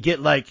and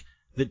get like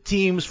the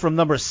teams from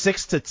number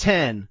 6 to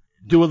 10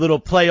 do a little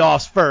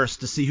playoffs first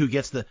to see who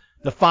gets the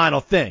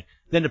final thing.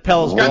 Then the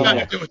Pelicans. Got nothing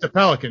to do with the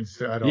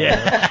Pelicans at all.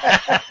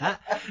 Yeah.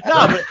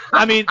 No, but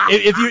I mean,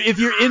 if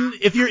you're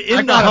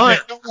in the hunt,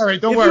 don't worry.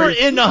 If you were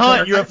in the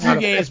hunt, you're a few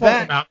games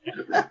back.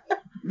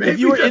 If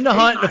you were in the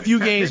hunt, a few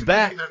games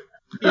back.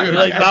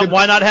 Like,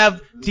 why not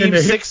have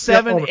teams 6,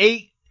 7,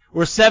 8,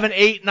 or 7,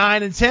 8,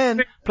 9, and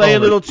 10 play a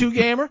little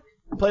 2-gamer?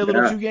 Play a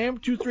little 2-gamer,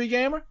 2,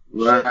 3-gamer?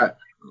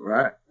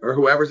 Right. Or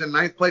whoever's in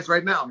ninth place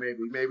right now,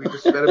 maybe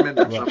just fit them in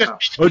there somehow.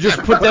 Or just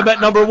put them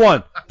at number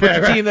 1.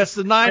 Put the team that's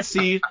the 9th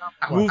seed,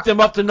 move them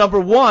up to number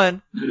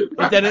 1,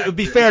 and then it would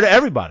be fair to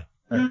everybody.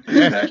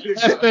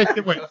 Best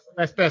basket wins.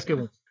 Best basket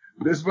wins.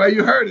 This way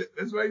you heard it.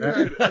 That's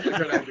a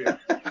good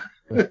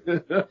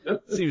idea.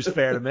 Seems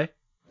fair to me.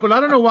 But I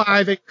don't know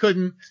why they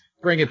couldn't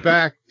bring it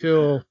back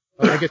till,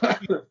 I guess,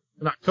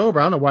 in October.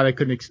 I don't know why they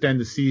couldn't extend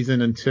the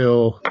season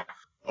until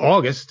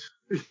August.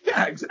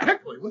 Yeah,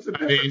 exactly. What's the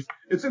difference?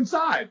 It's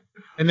inside.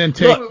 And then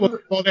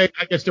I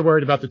guess they're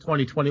worried about the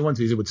 2021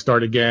 season would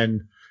start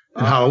again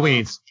on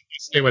Halloween. So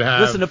they would have.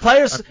 Listen, the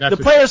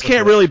players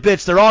can't really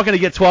bitch. They're all going to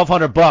get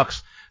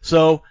 $1,200.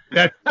 So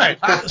that's right.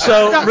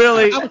 So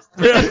really,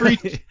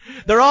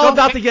 they're all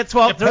about to get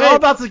They're all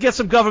about to get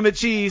some government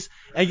cheese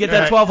and get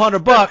that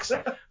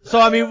 $1,200. So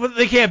I mean,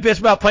 they can't bitch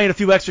about playing a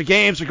few extra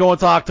games or going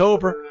to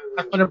October.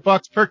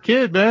 $100 per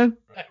kid, man.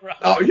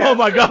 Oh, yeah. Oh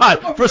my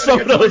God! For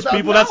some of those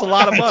people, that's a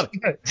lot of money.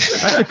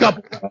 That's a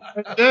couple.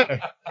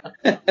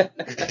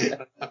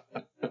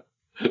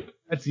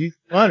 That's easy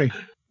money.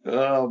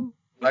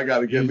 I got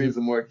to get me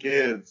some more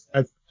kids.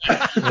 That's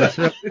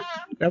right.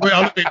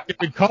 They've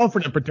been calling for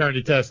the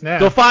paternity test now.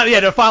 They'll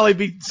finally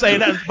be saying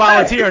that,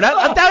 volunteering.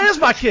 That is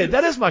my kid.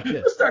 That is my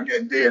kid. Start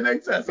getting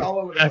DNA tests all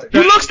over the place. He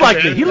looks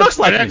like me. He looks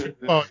like me.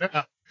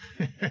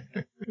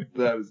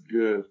 That is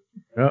good.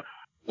 Yep.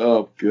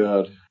 Oh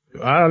God.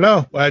 I don't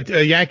know.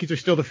 Yankees are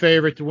still the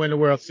favorite to win the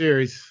World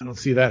Series. I don't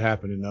see that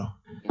happening though.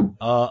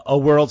 A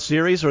World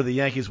Series or the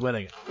Yankees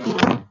winning it?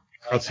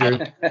 World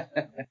Series.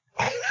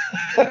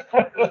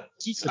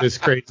 It is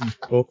crazy.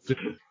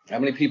 How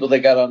many people they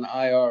got on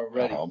IR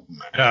already?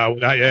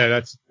 Yeah,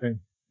 that's the thing.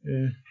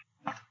 Yeah.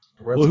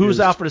 Well, who's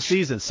out for the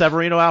season?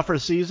 Severino out for the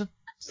season?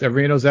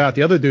 Severino's out.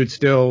 The other dude's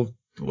still.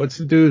 What's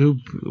the dude?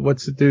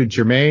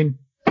 Jermaine?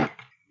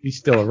 He's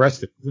still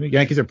arrested. The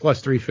Yankees are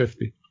plus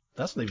 350.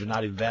 That's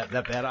not even that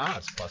bad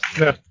odds.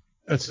 Yeah,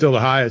 that's still the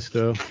highest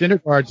though.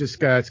 Syndergaard just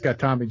got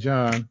Tommy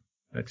John.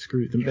 That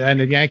screwed them.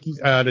 And the Yankees,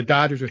 the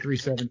Dodgers are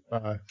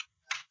 375.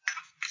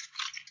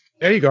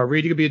 There you go,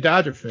 Reed. You could be a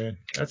Dodger fan.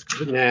 That's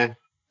good. Nah.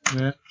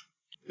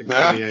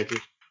 Yeah.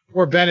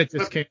 Or Bennett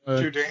just came.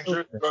 Too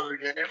dangerous to go to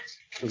the games.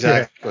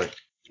 Exactly.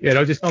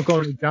 Yeah, just don't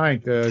go to the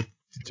Giant game.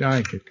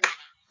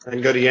 I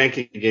can go to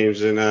Yankee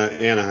games in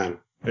Anaheim.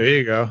 There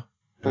you go.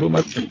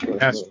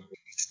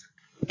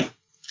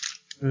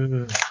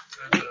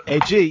 Hey,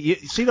 G, you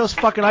see those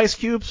fucking ice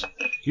cubes?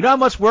 You know how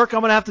much work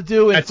I'm gonna have to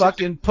do in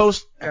fucking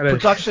post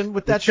production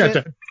with that shit?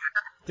 To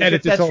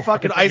get that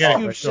fucking ice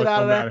cube shit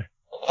out of there.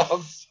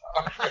 I'm sorry.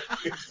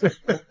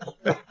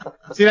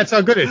 See, that's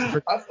how good it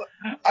is.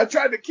 I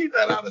tried to keep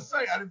that out of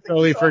sight. I didn't think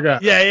totally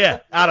forgot.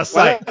 Yeah, out of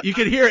sight. You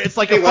can hear it. It's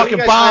like a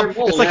fucking bomb.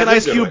 It's like an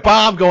ice cube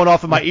bomb going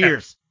off in my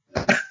ears.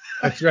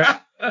 That's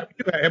right.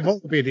 It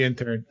won't be the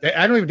intern. They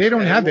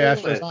don't have the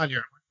Astros on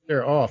here.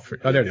 They're off.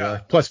 Oh, there they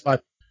are. Plus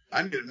 5.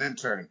 I need an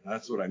intern.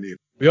 That's what I need.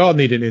 We all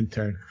need an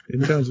intern.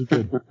 Interns are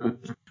good.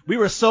 We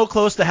were so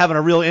close to having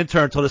a real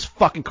intern until this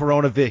fucking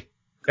Corona V.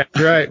 That's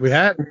right. We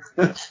had.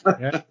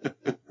 Yeah.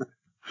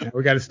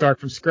 We got to start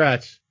from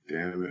scratch.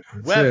 Damn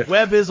it.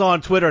 Web is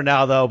on Twitter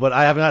now though, but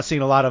I have not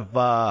seen a lot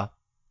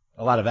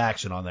of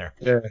action on there.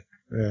 Yeah.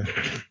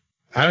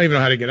 I don't even know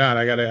how to get on.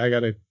 I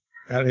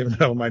don't even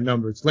know my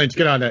numbers. Lynch,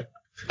 get on that.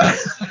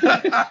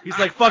 He's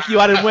like, fuck you,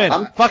 I didn't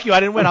win. Fuck you, I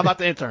didn't win. I'm not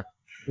the intern.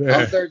 Yeah.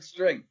 I'm third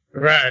string.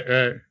 Right.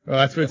 Well,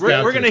 that's what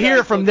we're going to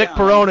hear from Nick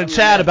Perone and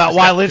Chad about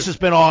why Lynch has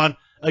been on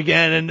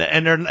again,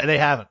 and they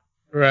haven't.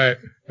 Right.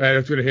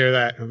 I'm going to hear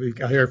that.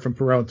 I'll hear it from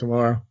Perone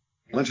tomorrow.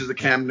 Lynch is the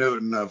Cam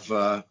Newton of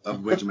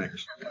widget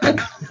makers.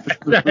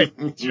 Right.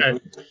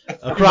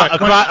 A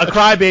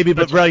crybaby,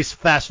 but really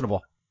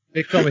fashionable.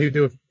 They told me he'd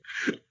do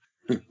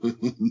it.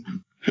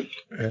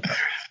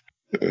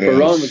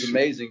 Perone was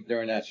amazing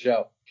during that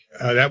show.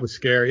 That was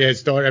scary. Yeah,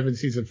 he's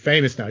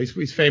famous now.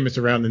 He's famous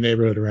around the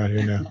neighborhood around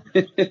here now.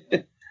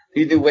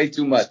 He did way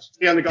too much.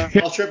 He on the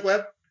golf trip,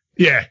 Web?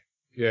 Yeah.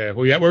 Well,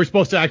 we were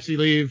supposed to actually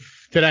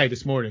leave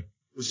this morning.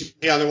 Was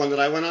he on the one that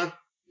I went on?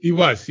 He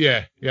was,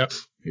 yeah. Yep.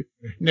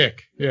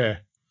 Nick, yeah.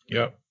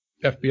 Yep.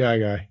 FBI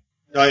guy.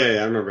 Oh,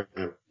 yeah, I remember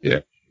him. Yeah,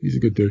 he's a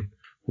good dude.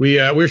 We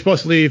were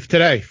supposed to leave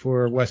today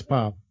for West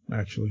Palm,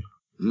 actually.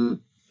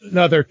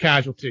 Another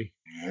casualty.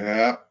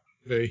 Yeah.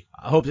 I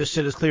hope this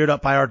shit is cleared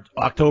up by our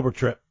October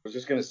trip. I was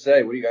just going to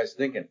say, what are you guys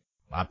thinking?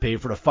 I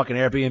paid for the fucking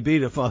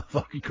Airbnb to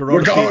fucking Corona.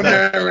 We're going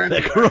there.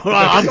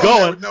 I'm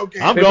going. No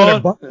game. I'm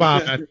going. Bomb,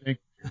 I think.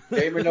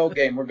 Game or no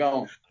game, we're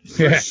going.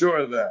 For sure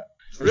of that.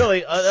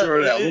 Really,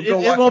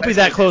 it won't be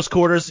that close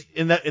quarters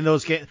in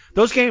those games.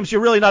 Those games,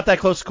 you're really not that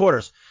close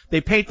quarters.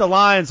 They paint the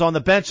lines on the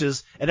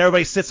benches, and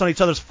everybody sits on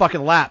each other's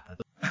fucking lap.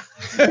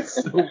 That's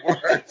the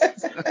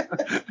worst.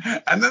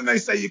 And then they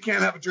say you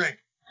can't have a drink.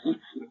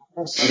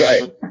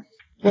 Right.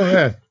 Well,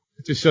 yeah.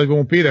 It just shows we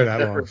won't be there that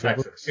long. So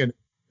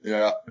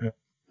Yeah.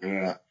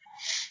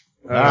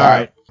 All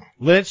right.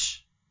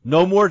 Lynch,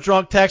 no more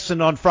drunk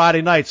texting on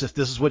Friday nights if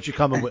this is what you're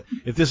coming with.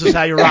 If this is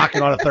how you're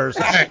rocking on a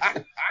Thursday.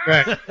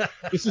 Right.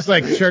 This is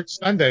like church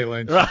Sunday,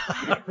 Lynch.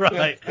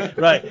 Right.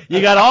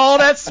 You got all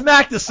that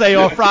smack to say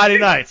on Friday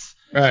nights.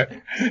 Right.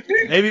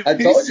 Maybe I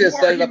told you to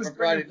set it up for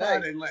Friday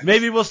night.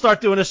 Maybe we'll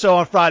start doing a show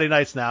on Friday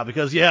nights now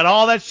because you had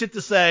all that shit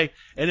to say,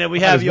 and then we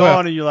have you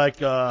on, and you're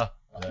like,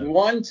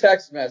 one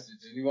text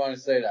message, and you want to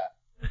say that.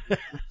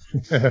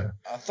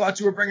 I thought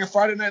you were bringing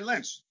Friday Night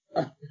Lynch.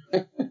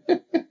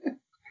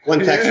 One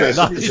text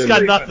message. He's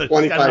got nothing.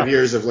 25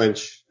 years of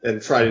Lynch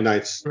and Friday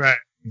nights. Right.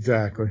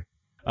 Exactly.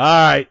 All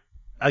right.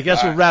 I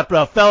guess we'll wrap it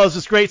up. Fellas,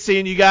 it's great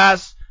seeing you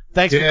guys.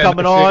 Thanks for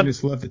coming on.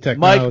 Just love the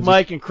technology.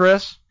 Mike, and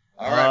Chris.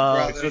 All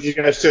right, brothers. You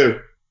guys too.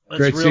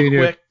 Let's real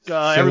quick.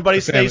 Everybody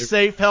stay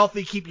safe,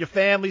 healthy. Keep your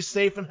families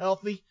safe and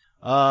healthy.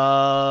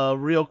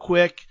 Real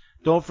quick.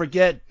 Don't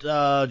forget,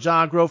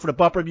 John Grove for the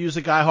Bumper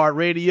Music,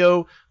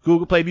 iHeartRadio,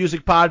 Google Play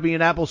Music,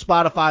 Podbean, Apple,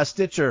 Spotify,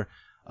 Stitcher,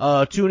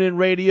 TuneIn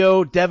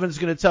Radio. Devin's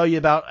going to tell you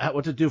about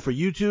what to do for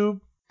YouTube.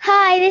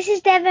 Hi, this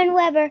is Devin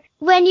Weber.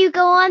 When you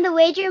go on the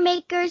Wager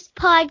Makers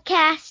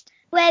podcast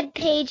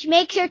webpage,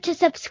 make sure to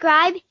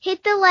subscribe,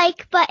 hit the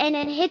like button,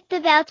 and hit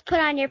the bell to put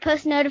on your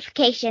post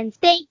notifications.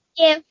 Thank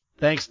you.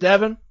 Thanks,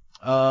 Devin.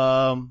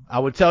 I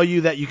would tell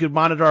you that you could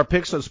monitor our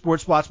picks on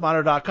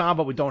sportsbotsmonitor.com,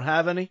 but we don't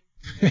have any.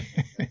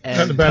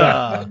 And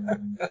I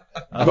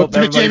hope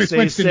everybody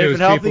stays safe and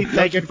healthy.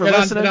 Thank you for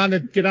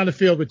listening. Get on the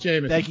field with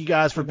Jameis. Thank you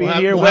guys for being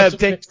here. Webb,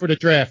 for the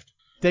draft.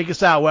 Take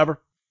us out,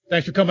 Weber.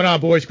 Thanks for coming on,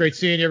 boys. Great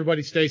seeing you.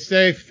 Everybody stay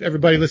safe.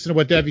 Everybody listen to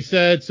what Debbie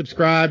said.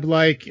 Subscribe,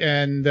 like,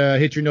 and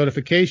hit your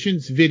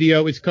notifications.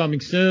 Video is coming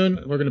soon.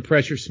 We're going to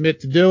pressure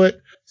Smitt to do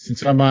it.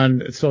 Since I'm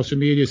on social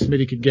media,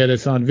 Smitty could get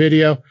us on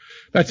video.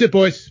 That's it,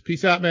 boys.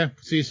 Peace out, man.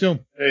 See you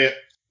soon. Hey.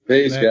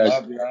 Peace, guys.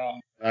 Love y'all.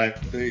 All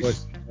right.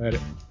 Peace. Later.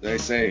 Stay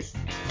safe.